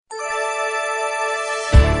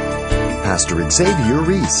Pastor Xavier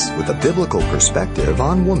Reese with a biblical perspective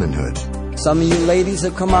on womanhood. Some of you ladies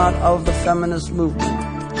have come out of the feminist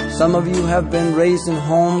movement. Some of you have been raised in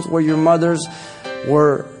homes where your mothers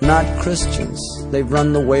were not Christians. They've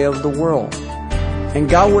run the way of the world. And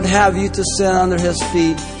God would have you to sit under His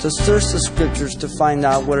feet, to search the Scriptures to find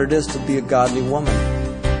out what it is to be a godly woman.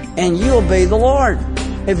 And you obey the Lord.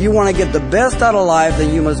 If you want to get the best out of life,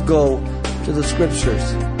 then you must go to the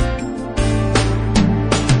Scriptures.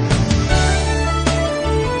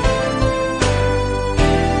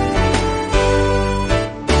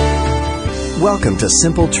 Welcome to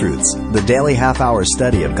Simple Truths, the daily half-hour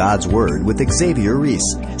study of God's Word with Xavier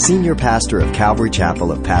Reese, Senior Pastor of Calvary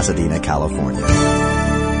Chapel of Pasadena, California.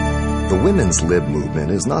 The women's lib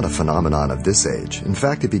movement is not a phenomenon of this age. In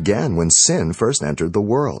fact, it began when sin first entered the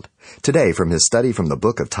world. Today, from his study from the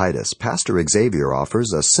book of Titus, Pastor Xavier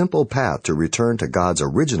offers a simple path to return to God's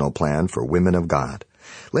original plan for women of God.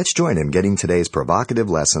 Let's join him getting today's provocative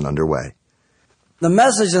lesson underway. The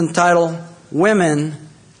message entitled, Women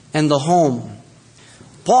and the Home.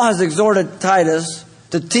 Paul has exhorted Titus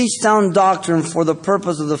to teach sound doctrine for the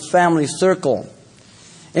purpose of the family circle,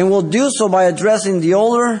 and will do so by addressing the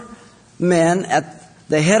older men at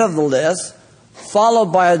the head of the list, followed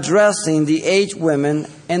by addressing the aged women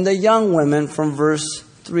and the young women from verse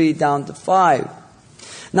 3 down to 5.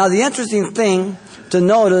 Now, the interesting thing to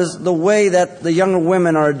notice, the way that the younger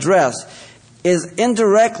women are addressed is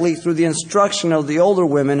indirectly through the instruction of the older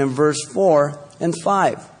women in verse 4 and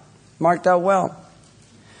 5. Mark that well.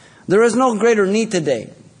 There is no greater need today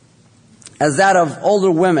as that of older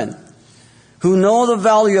women who know the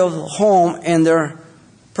value of home and their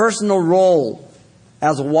personal role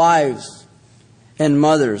as wives and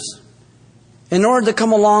mothers, in order to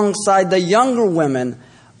come alongside the younger women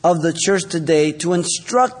of the church today to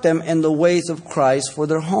instruct them in the ways of Christ for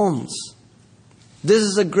their homes. This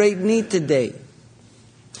is a great need today.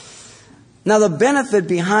 Now, the benefit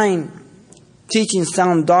behind teaching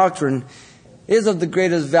sound doctrine is of the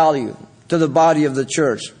greatest value to the body of the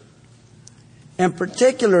church, and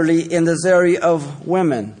particularly in this area of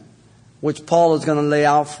women, which Paul is going to lay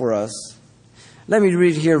out for us. Let me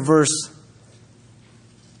read here verse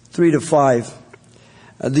 3 to 5.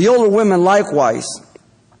 The older women likewise,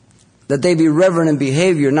 that they be reverent in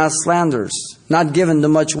behavior, not slanderers, not given to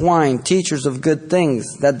much wine, teachers of good things,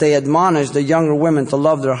 that they admonish the younger women to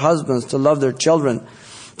love their husbands, to love their children,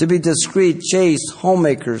 to be discreet, chaste,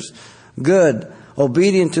 homemakers, good,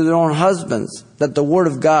 obedient to their own husbands, that the word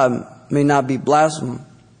of God may not be blasphemed.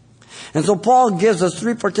 And so Paul gives us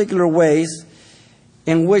three particular ways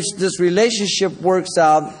in which this relationship works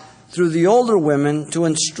out through the older women to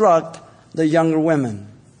instruct the younger women.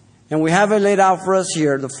 And we have it laid out for us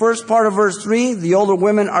here. The first part of verse 3, the older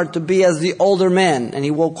women are to be as the older men. And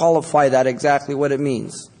he will qualify that exactly what it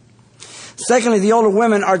means. Secondly, the older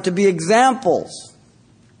women are to be examples.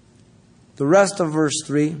 The rest of verse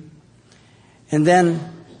 3. And then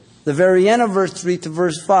the very end of verse 3 to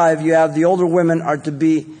verse 5, you have the older women are to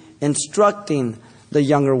be instructing the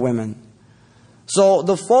younger women. So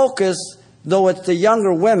the focus, though it's the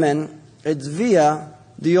younger women, it's via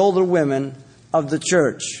the older women of the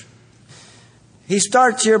church. He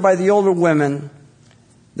starts here by the older women,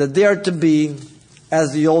 that they are to be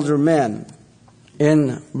as the older men.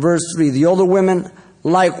 In verse 3, the older women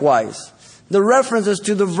likewise. The reference is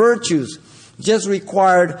to the virtues just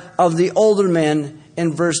required of the older men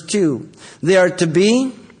in verse 2. They are to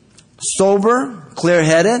be sober,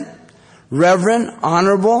 clear-headed, reverent,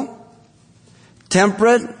 honorable,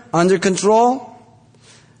 temperate, under control,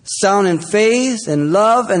 sound in faith, in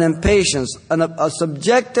love, and in patience. A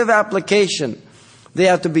subjective application. They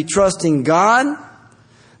have to be trusting God.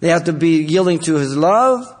 They have to be yielding to His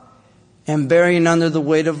love and bearing under the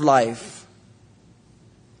weight of life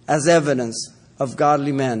as evidence of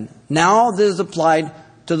godly men. Now this is applied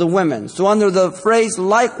to the women. So under the phrase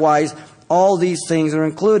likewise, all these things are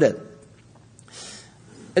included.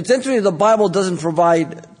 It's interesting the Bible doesn't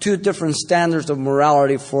provide two different standards of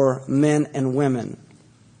morality for men and women.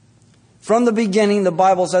 From the beginning, the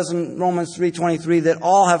Bible says in Romans 3:23 that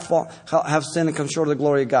all have sinned and come short of the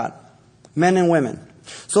glory of God. Men and women.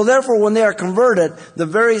 So therefore, when they are converted, the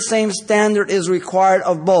very same standard is required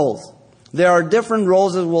of both. There are different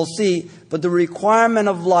roles, as we'll see, but the requirement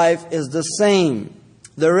of life is the same.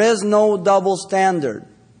 There is no double standard.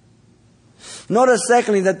 Notice,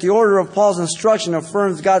 secondly, that the order of Paul's instruction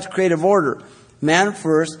affirms God's creative order. Man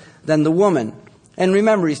first, then the woman. And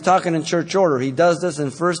remember, he's talking in church order. He does this in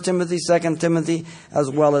 1 Timothy, 2 Timothy, as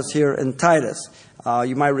well as here in Titus.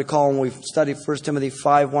 You might recall when we studied 1 Timothy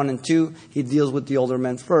 5, 1 and 2, he deals with the older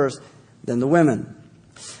men first, then the women.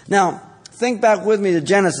 Now, think back with me to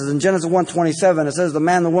Genesis. In Genesis 1:27, it says, the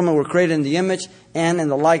man and the woman were created in the image and in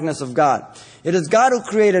the likeness of God. It is God who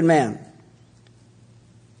created man.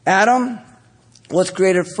 Adam was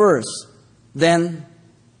created first, then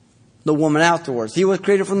the woman afterwards. He was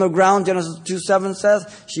created from the ground, Genesis 2:7 says.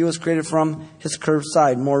 She was created from his curved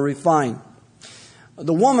side, more refined.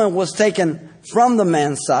 The woman was taken from the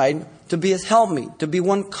man's side to be his helpmeet, to be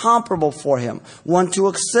one comparable for him, one to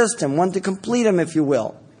assist him, one to complete him, if you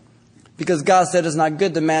will. Because God said it's not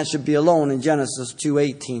good the man should be alone in Genesis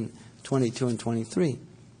 2:18, 22, and 23.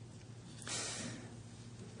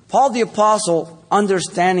 Paul the Apostle,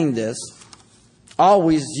 understanding this,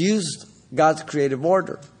 always used God's creative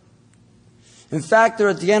order. In fact, there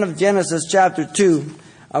at the end of Genesis chapter 2,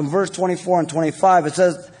 verse 24 and 25, it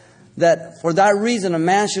says that for that reason a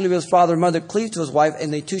man shall leave his father and mother, cleave to his wife,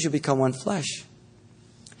 and they two shall become one flesh.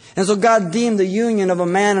 And so God deemed the union of a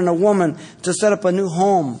man and a woman to set up a new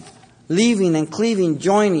home, leaving and cleaving,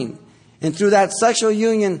 joining. And through that sexual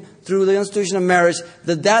union, through the institution of marriage,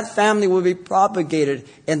 that family would be propagated,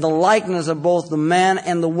 and the likeness of both the man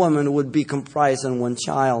and the woman would be comprised in one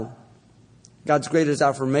child. God's greatest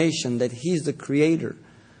affirmation that He's the creator.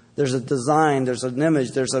 There's a design, there's an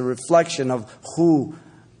image, there's a reflection of who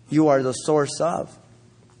you are the source of.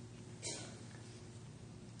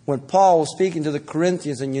 When Paul was speaking to the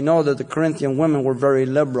Corinthians, and you know that the Corinthian women were very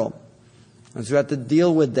liberal, and so you have to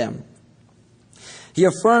deal with them. He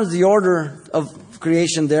affirms the order of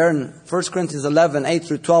creation there in 1 Corinthians 11, 8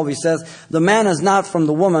 through 12. He says, the man is not from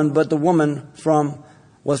the woman, but the woman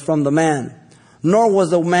was from the man. Nor was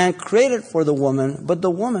the man created for the woman, but the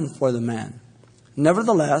woman for the man.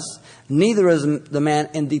 Nevertheless, neither is the man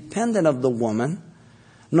independent of the woman,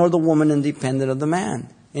 nor the woman independent of the man.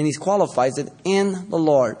 And he qualifies it in the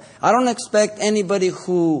Lord. I don't expect anybody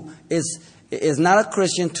who is not a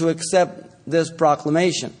Christian to accept this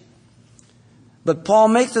proclamation. But Paul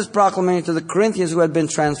makes this proclamation to the Corinthians who had been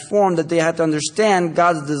transformed, that they had to understand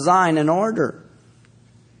God's design and order.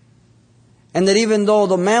 And that even though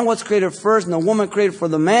the man was created first and the woman created for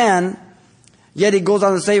the man, yet he goes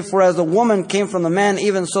on to say, for as the woman came from the man,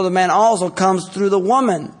 even so the man also comes through the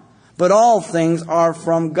woman. But all things are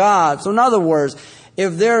from God. So in other words,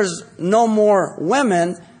 if there's no more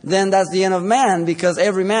women, then that's the end of man, because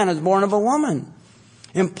every man is born of a woman.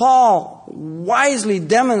 And Paul wisely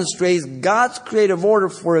demonstrates God's creative order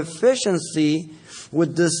for efficiency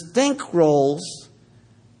with distinct roles,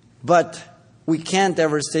 but we can't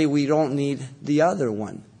ever say we don't need the other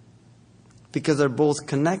one, because they're both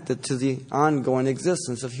connected to the ongoing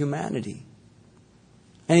existence of humanity.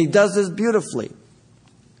 And he does this beautifully.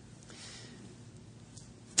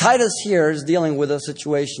 Titus here is dealing with a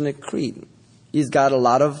situation at Crete. He's got a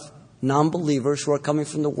lot of non-believers who are coming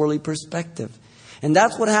from the worldly perspective. And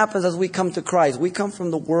that's what happens as we come to Christ. We come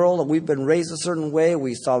from the world and we've been raised a certain way.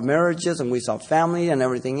 We saw marriages and we saw family and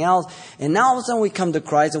everything else. And now all of a sudden we come to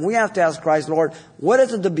Christ and we have to ask Christ, Lord, what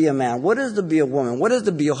is it to be a man? What is it to be a woman? What is it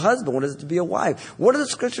to be a husband? What is it to be a wife? What does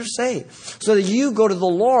the Scriptures say? So that you go to the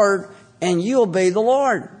Lord and you obey the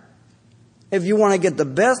Lord. If you want to get the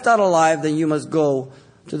best out of life, then you must go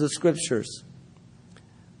to the Scriptures.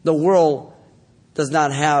 The world does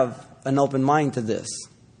not have an open mind to this.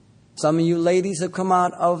 Some of you ladies have come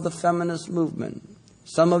out of the feminist movement.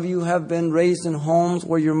 Some of you have been raised in homes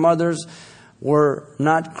where your mothers were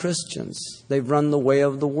not Christians. They've run the way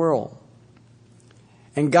of the world.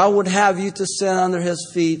 And God would have you to sit under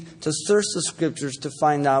His feet, to search the Scriptures to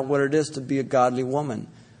find out what it is to be a godly woman.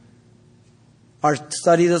 Our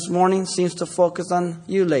study this morning seems to focus on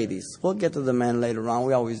you ladies. We'll get to the men later on.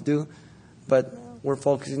 We always do. But we're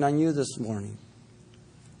focusing on you this morning.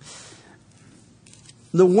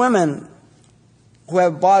 The women who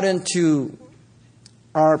have bought into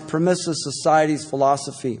our permissive society's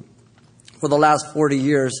philosophy for the last 40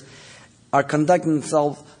 years are conducting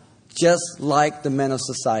themselves just like the men of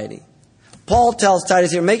society. Paul tells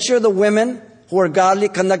Titus here, make sure the women who are godly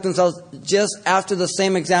conduct themselves just after the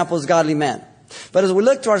same example as godly men. But as we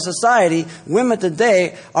look to our society, women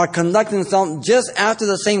today are conducting themselves just after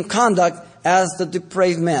the same conduct as the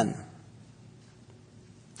depraved men.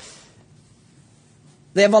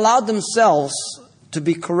 They have allowed themselves to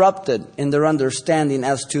be corrupted in their understanding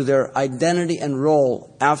as to their identity and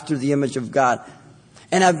role after the image of God,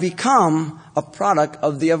 and have become a product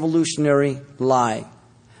of the evolutionary lie,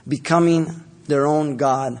 becoming their own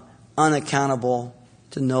God, unaccountable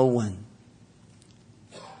to no one.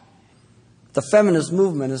 The feminist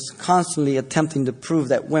movement is constantly attempting to prove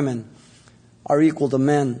that women are equal to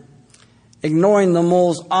men, ignoring the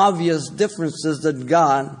most obvious differences that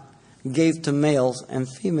God gave to males and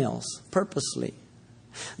females purposely.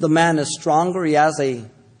 The man is stronger. He has a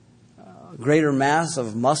greater mass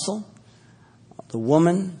of muscle. The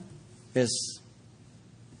woman is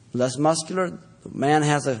less muscular. The man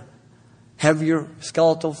has a heavier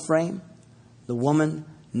skeletal frame. The woman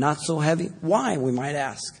not so heavy. Why, we might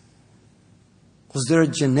ask? Was there a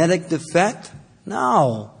genetic defect?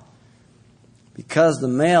 No. Because the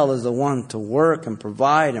male is the one to work and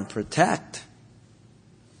provide and protect.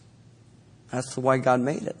 That's why God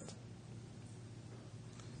made it.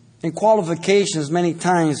 In qualifications, many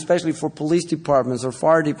times, especially for police departments or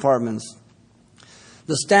fire departments,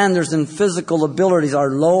 the standards in physical abilities are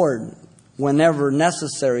lowered whenever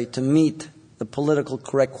necessary to meet the political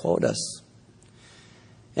correct quotas,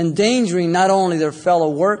 endangering not only their fellow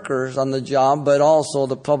workers on the job, but also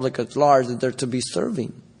the public at large that they're to be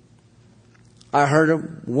serving. I heard a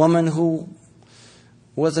woman who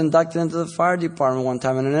was inducted into the fire department one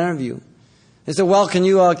time in an interview. They said, well, can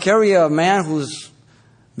you carry a man who's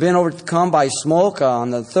been overcome by smoke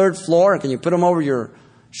on the 3rd floor? Can you put him over your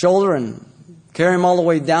shoulder and carry him all the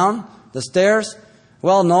way down the stairs?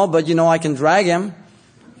 Well, no, but I can drag him.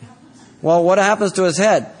 Well, what happens to his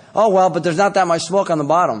head? Oh, well, but there's not that much smoke on the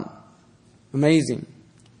bottom. Amazing.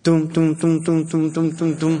 Doom, doom, doom, doom, doom, doom,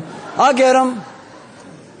 doom, doom. I'll get him.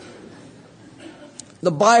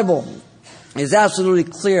 The Bible is absolutely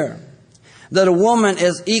clear that a woman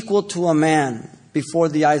is equal to a man before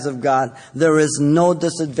the eyes of God. There is no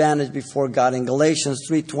disadvantage before God. In Galatians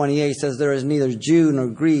 3:28 says, there is neither Jew nor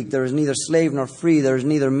Greek, there is neither slave nor free, there is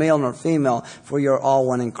neither male nor female, for you are all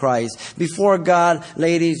one in Christ. Before God,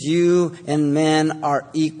 ladies, you and men are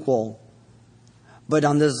equal. But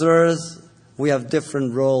on this earth, we have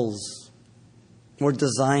different roles. We're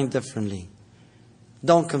designed differently.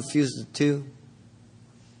 Don't confuse the two.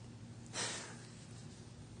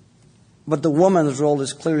 But the woman's role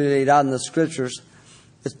is clearly laid out in the Scriptures.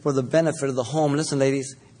 It's for the benefit of the home, listen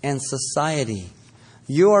ladies, and society.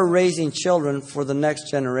 You are raising children for the next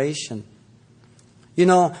generation.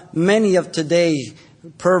 Many of today's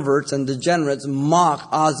perverts and degenerates mock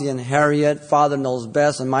Ozzie and Harriet, Father Knows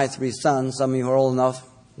Best, and My Three Sons. Some of you who are old enough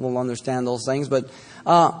will understand those things. But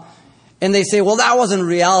and they say, well, that wasn't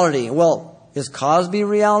reality. Well, is Cosby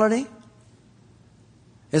reality?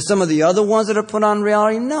 Is some of the other ones that are put on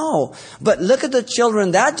reality? No. But look at the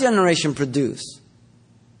children that generation produced.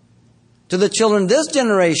 To the children this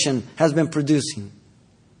generation has been producing.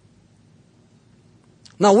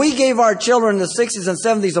 Now, we gave our children in the 60s and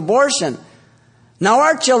 70s abortion. Now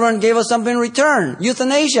our children gave us something in return.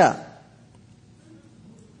 Euthanasia.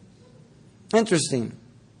 Interesting.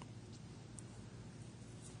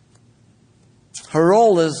 Her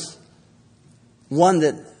role is one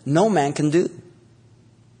that no man can do.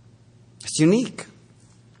 It's unique.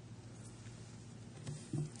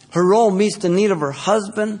 Her role meets the need of her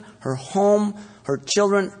husband, her home, her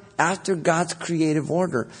children, after God's creative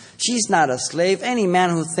order. She's not a slave. Any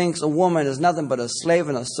man who thinks a woman is nothing but a slave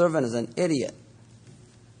and a servant is an idiot.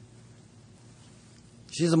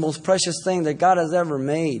 She's the most precious thing that God has ever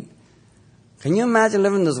made. Can you imagine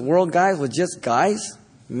living in this world, guys, with just guys?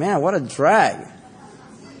 Man, what a drag.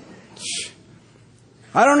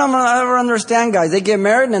 I don't ever understand guys. They get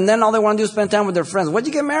married and then all they want to do is spend time with their friends. What'd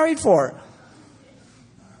you get married for?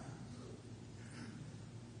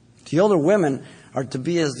 The older women are to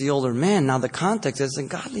be as the older men. Now the context is in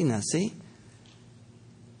godliness, see?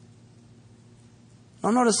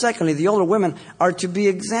 Now notice secondly, the older women are to be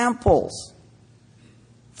examples.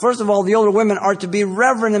 First of all, the older women are to be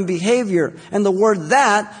reverent in behavior. And the word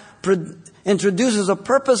that introduces a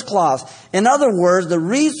purpose clause. In other words, the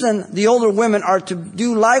reason the older women are to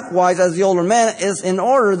do likewise as the older men is in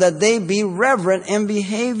order that they be reverent in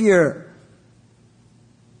behavior.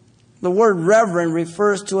 The word reverent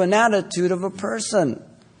refers to an attitude of a person.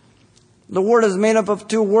 The word is made up of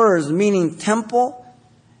two words, meaning temple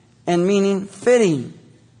and meaning fitting.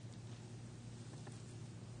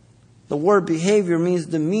 The word behavior means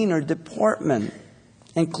demeanor, deportment,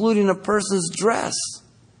 including a person's dress.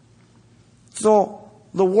 So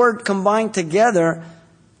the word combined together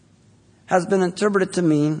has been interpreted to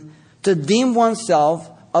mean to deem oneself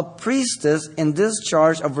a priestess in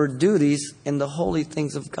discharge of her duties in the holy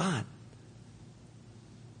things of God.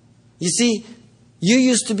 You see, you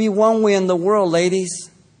used to be one way in the world,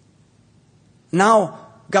 ladies. Now,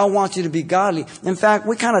 God wants you to be godly. In fact,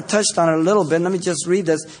 we kind of touched on it a little bit. Let me just read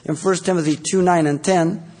this in 1 Timothy 2:9 and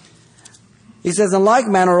 10. He says, in like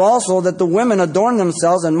manner also that the women adorn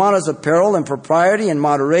themselves in modest apparel and propriety and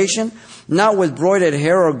moderation, not with broided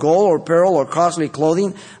hair or gold or apparel or costly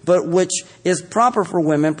clothing, but which is proper for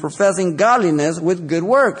women, professing godliness with good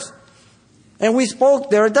works. And we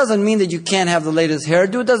spoke there, it doesn't mean that you can't have the latest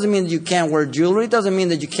hairdo. It doesn't mean that you can't wear jewelry. It doesn't mean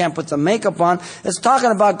that you can't put some makeup on. It's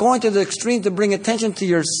talking about going to the extreme to bring attention to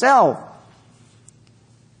yourself.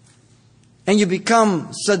 And you become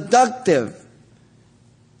seductive.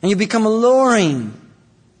 And you become alluring.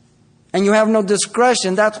 And you have no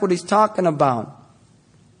discretion. That's what he's talking about.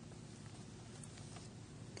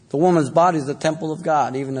 The woman's body is the temple of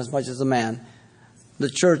God, even as much as the man. The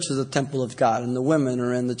church is the temple of God, and the women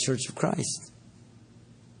are in the church of Christ.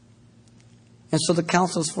 And so the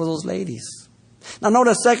counsel is for those ladies. Now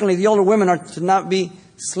notice, secondly, the older women are to not be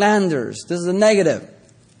slanderers. This is a negative.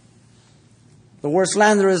 The word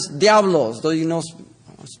slander is diablos. Though you know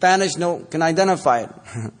Spanish, can identify it.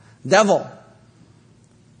 Devil.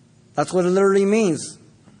 That's what it literally means.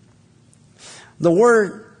 The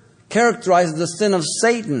word characterizes the sin of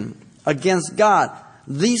Satan against God.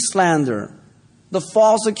 The slander. The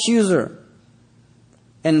false accuser.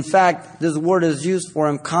 In fact, this word is used for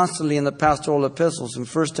him constantly in the pastoral epistles in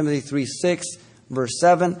 1 Timothy 3:6, verse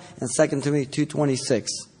 7, and 2 Timothy 2:26.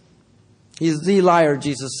 He is the liar,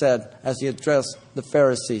 Jesus said, as he addressed the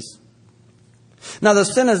Pharisees. Now, the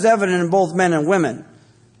sin is evident in both men and women.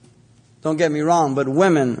 Don't get me wrong, but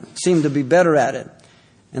women seem to be better at it.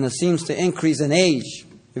 And it seems to increase in age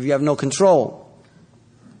if you have no control.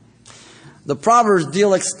 The Proverbs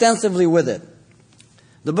deal extensively with it.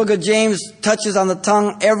 The book of James touches on the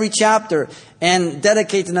tongue every chapter and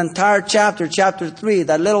dedicates an entire chapter, chapter 3,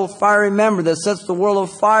 that little fiery member that sets the world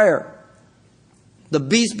afire. The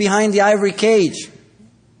beast behind the ivory cage.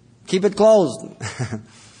 Keep it closed.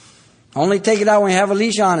 Only take it out when you have a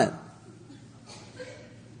leash on it.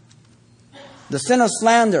 The sin of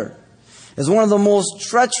slander is one of the most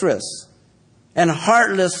treacherous and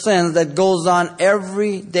heartless sins that goes on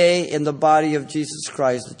every day in the body of Jesus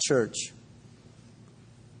Christ, the church.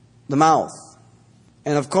 The mouth.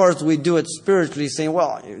 And of course we do it spiritually, saying,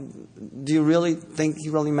 well, do you really think he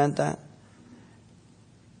really meant that?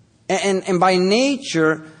 And by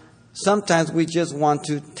nature, sometimes we just want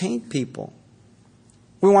to taint people.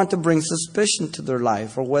 We want to bring suspicion to their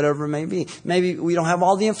life or whatever it may be. Maybe we don't have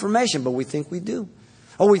all the information, but we think we do.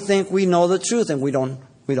 Or we think we know the truth and we don't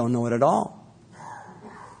know it at all.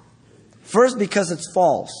 First, because it's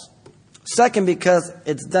false. Second, because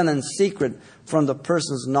it's done in secret from the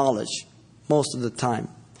person's knowledge most of the time.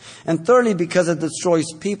 And thirdly, because it destroys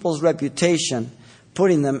people's reputation,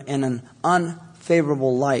 putting them in an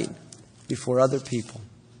unfavorable light before other people.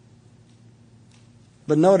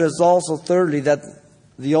 But notice also, thirdly, that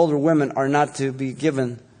the older women are not to be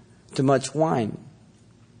given too much wine.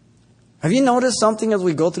 Have you noticed something as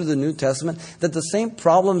we go through the New Testament? That the same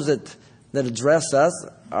problems that address us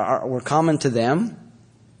were common to them?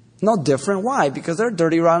 No different. Why? Because they're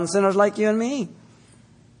dirty, rotten sinners like you and me.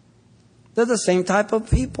 They're the same type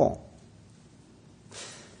of people.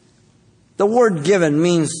 The word given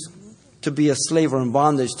means to be a slave or in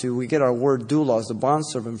bondage to. We get our word doulos, the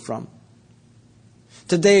bondservant, from.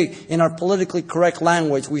 Today, in our politically correct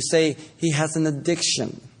language, we say he has an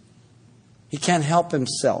addiction. He can't help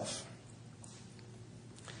himself.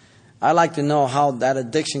 I'd like to know how that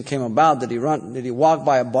addiction came about. Did he walk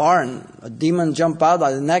by a bar and a demon jump out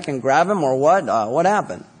by the neck and grab him, or what? What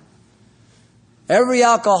happened? Every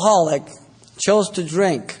alcoholic chose to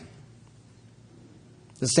drink.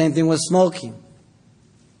 The same thing with smoking.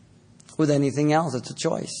 With anything else, it's a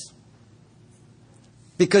choice.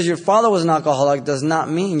 Because your father was an alcoholic does not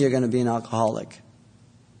mean you're going to be an alcoholic.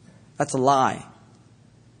 That's a lie.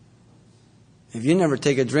 If you never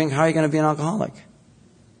take a drink, how are you going to be an alcoholic?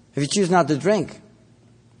 If you choose not to drink,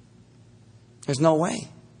 there's no way.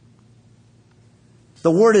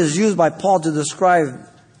 The word is used by Paul to describe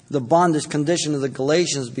the bondage condition of the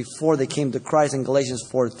Galatians before they came to Christ in Galatians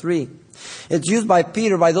 4:3. It's used by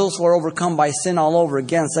Peter by those who are overcome by sin all over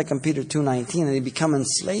again, 2 Peter 2:19, and they become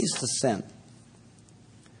enslaved to sin.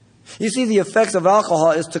 You see, the effects of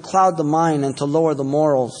alcohol is to cloud the mind and to lower the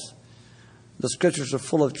morals. The scriptures are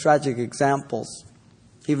full of tragic examples.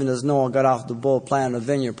 Even as Noah got off the boat, planted a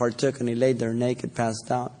vineyard, partook, and he laid there naked,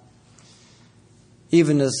 passed out.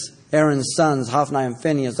 Even as Aaron's sons, Hophni and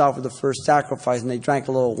Phinehas, offered the first sacrifice, and they drank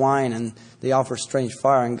a little wine, and they offered strange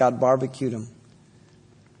fire, and God barbecued them.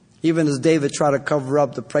 Even as David tried to cover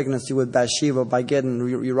up the pregnancy with Bathsheba by getting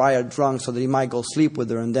Uriah drunk so that he might go sleep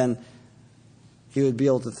with her, and then he would be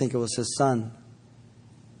able to think it was his son.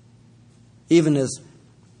 Even as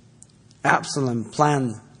Absalom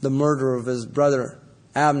planned the murder of his brother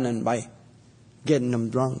Amnon by getting him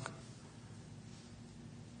drunk.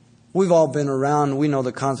 We've all been around. We know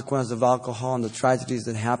the consequences of alcohol and the tragedies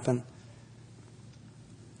that happen.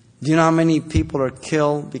 Do you know how many people are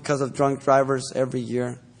killed because of drunk drivers every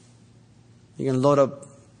year? You can load up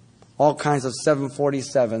all kinds of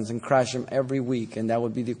 747s and crash them every week, and that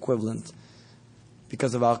would be the equivalent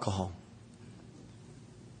because of alcohol.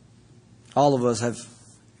 All of us have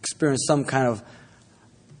experienced some kind of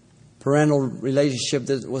parental relationship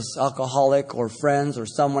that was alcoholic, or friends, or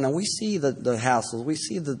someone, and we see the hassles, we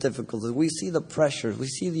see the difficulties, we see the pressures, we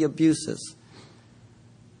see the abuses.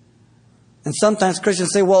 And sometimes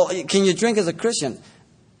Christians say, well, can you drink as a Christian?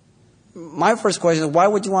 My first question is, why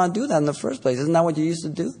would you want to do that in the first place? Isn't that what you used to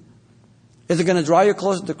do? Is it going to draw you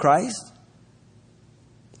closer to Christ?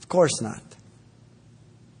 Of course not.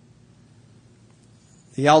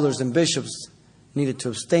 The elders and bishops needed to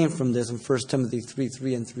abstain from this in 1 Timothy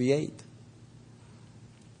 3:3 and 3:8.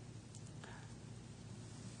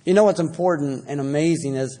 You know what's important and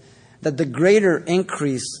amazing is that the greater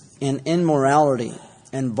increase in immorality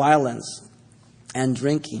and violence and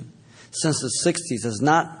drinking since the 60s is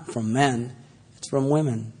not from men, it's from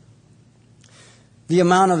women. The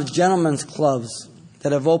amount of gentlemen's clubs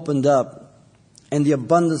that have opened up and the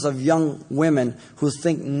abundance of young women who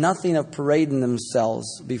think nothing of parading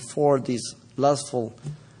themselves before these lustful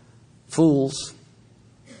fools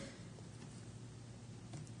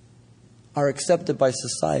are accepted by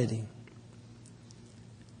society.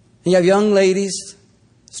 You have young ladies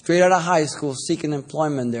straight out of high school seeking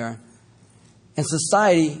employment there, and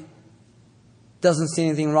society doesn't see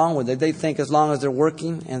anything wrong with it. They think as long as they're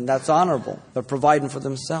working, and that's honorable, they're providing for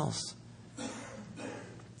themselves.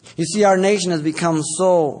 You see, our nation has become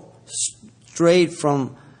so strayed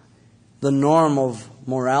from the norm of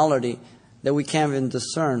morality that we can't even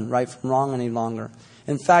discern right from wrong any longer.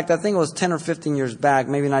 In fact, I think it was 10 or 15 years back,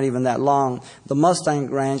 maybe not even that long, the Mustang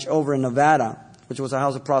Ranch over in Nevada, which was a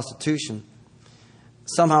house of prostitution,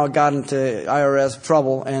 somehow it got into IRS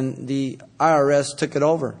trouble, and the IRS took it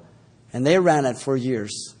over. And they ran it for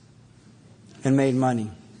years and made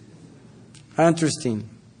money. Interesting.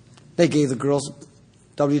 They gave the girls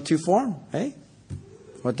W-2 form. Hey,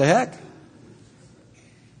 what the heck?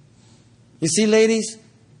 You see, ladies,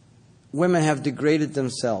 women have degraded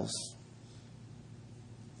themselves.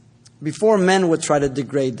 Before, men would try to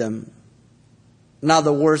degrade them. Now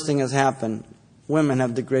the worst thing has happened. Women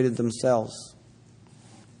have degraded themselves.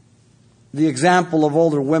 The example of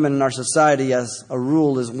older women in our society, as a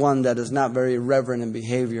rule, is one that is not very reverent in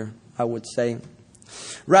behavior, I would say.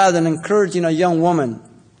 Rather than encouraging a young woman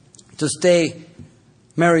to stay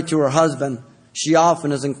married to her husband, she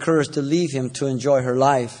often is encouraged to leave him to enjoy her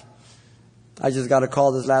life. I just got a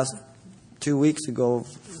call this last 2 weeks ago, a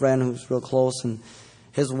friend who's real close, and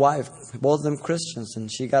his wife, both of them Christians, and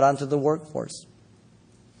she got onto the workforce.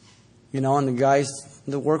 And the guys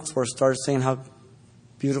in the workforce started saying how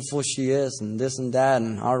beautiful she is, and this and that,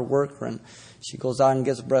 and hard worker, and she goes out and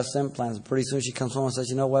gets breast implants. Pretty soon she comes home and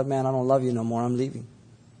says, you know what, man, I don't love you no more, I'm leaving.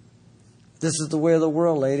 This is the way of the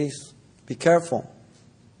world, ladies. Be careful.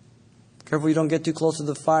 Careful you don't get too close to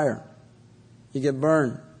the fire. You get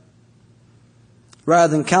burned.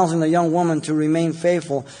 Rather than counseling a young woman to remain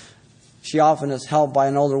faithful, she often is helped by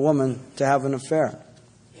an older woman to have an affair.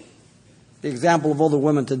 The example of older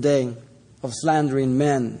women today of slandering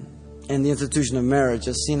men and the institution of marriage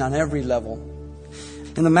is seen on every level.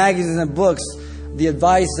 In the magazines and books, the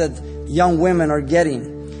advice that young women are getting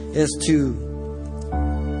is to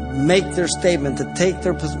make their statement, to take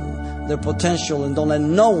their potential, and don't let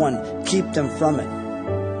no one keep them from it.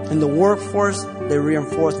 In the workforce, they're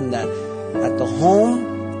reinforcing that. At the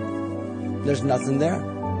home, there's nothing there.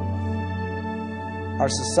 Our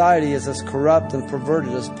society is as corrupt and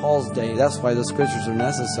perverted as Paul's day. That's why the scriptures are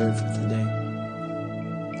necessary for today.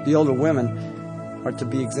 The older women are to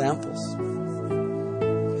be examples.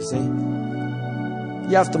 You see?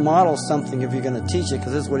 You have to model something if you're going to teach it,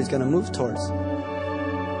 because this is what he's going to move towards.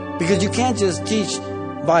 Because you can't just teach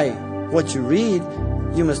by what you read.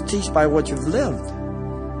 You must teach by what you've lived.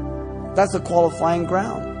 That's the qualifying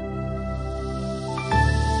ground.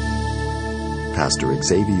 Pastor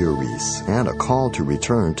Xavier Reese, and a call to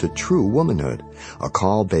return to true womanhood, a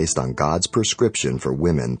call based on God's prescription for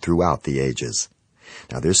women throughout the ages.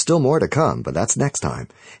 Now, there's still more to come, but that's next time.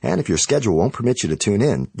 And if your schedule won't permit you to tune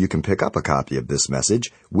in, you can pick up a copy of this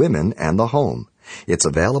message, Women and the Home. It's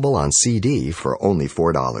available on CD for only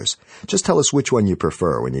 $4. Just tell us which one you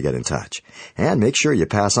prefer when you get in touch. And make sure you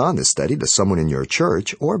pass on this study to someone in your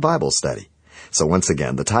church or Bible study. So once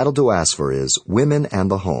again, the title to ask for is Women and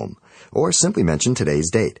the Home, or simply mention today's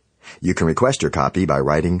date. You can request your copy by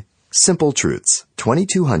writing Simple Truths,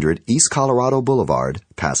 2200 East Colorado Boulevard,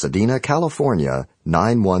 Pasadena, California,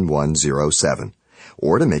 91107.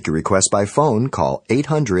 Or to make your request by phone, call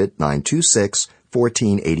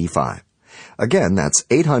 800-926-1485. Again, that's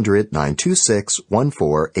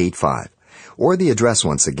 800-926-1485. or the address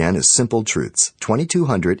once again is Simple Truths,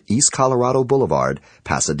 2200 East Colorado Boulevard,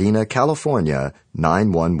 Pasadena, California,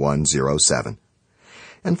 91107.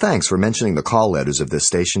 And thanks for mentioning the call letters of this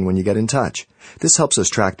station when you get in touch. This helps us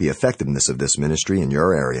track the effectiveness of this ministry in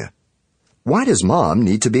your area. Why does Mom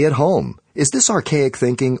need to be at home? Is this archaic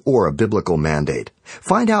thinking or a biblical mandate?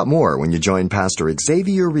 Find out more when you join Pastor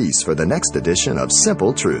Xavier Reese for the next edition of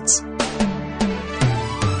Simple Truths.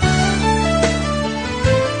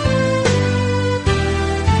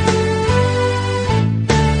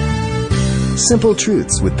 Simple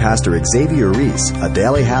Truths with Pastor Xavier Reese, a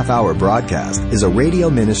daily half-hour broadcast, is a radio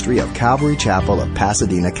ministry of Calvary Chapel of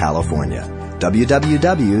Pasadena, California.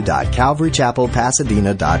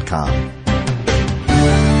 www.calvarychapelpasadena.com.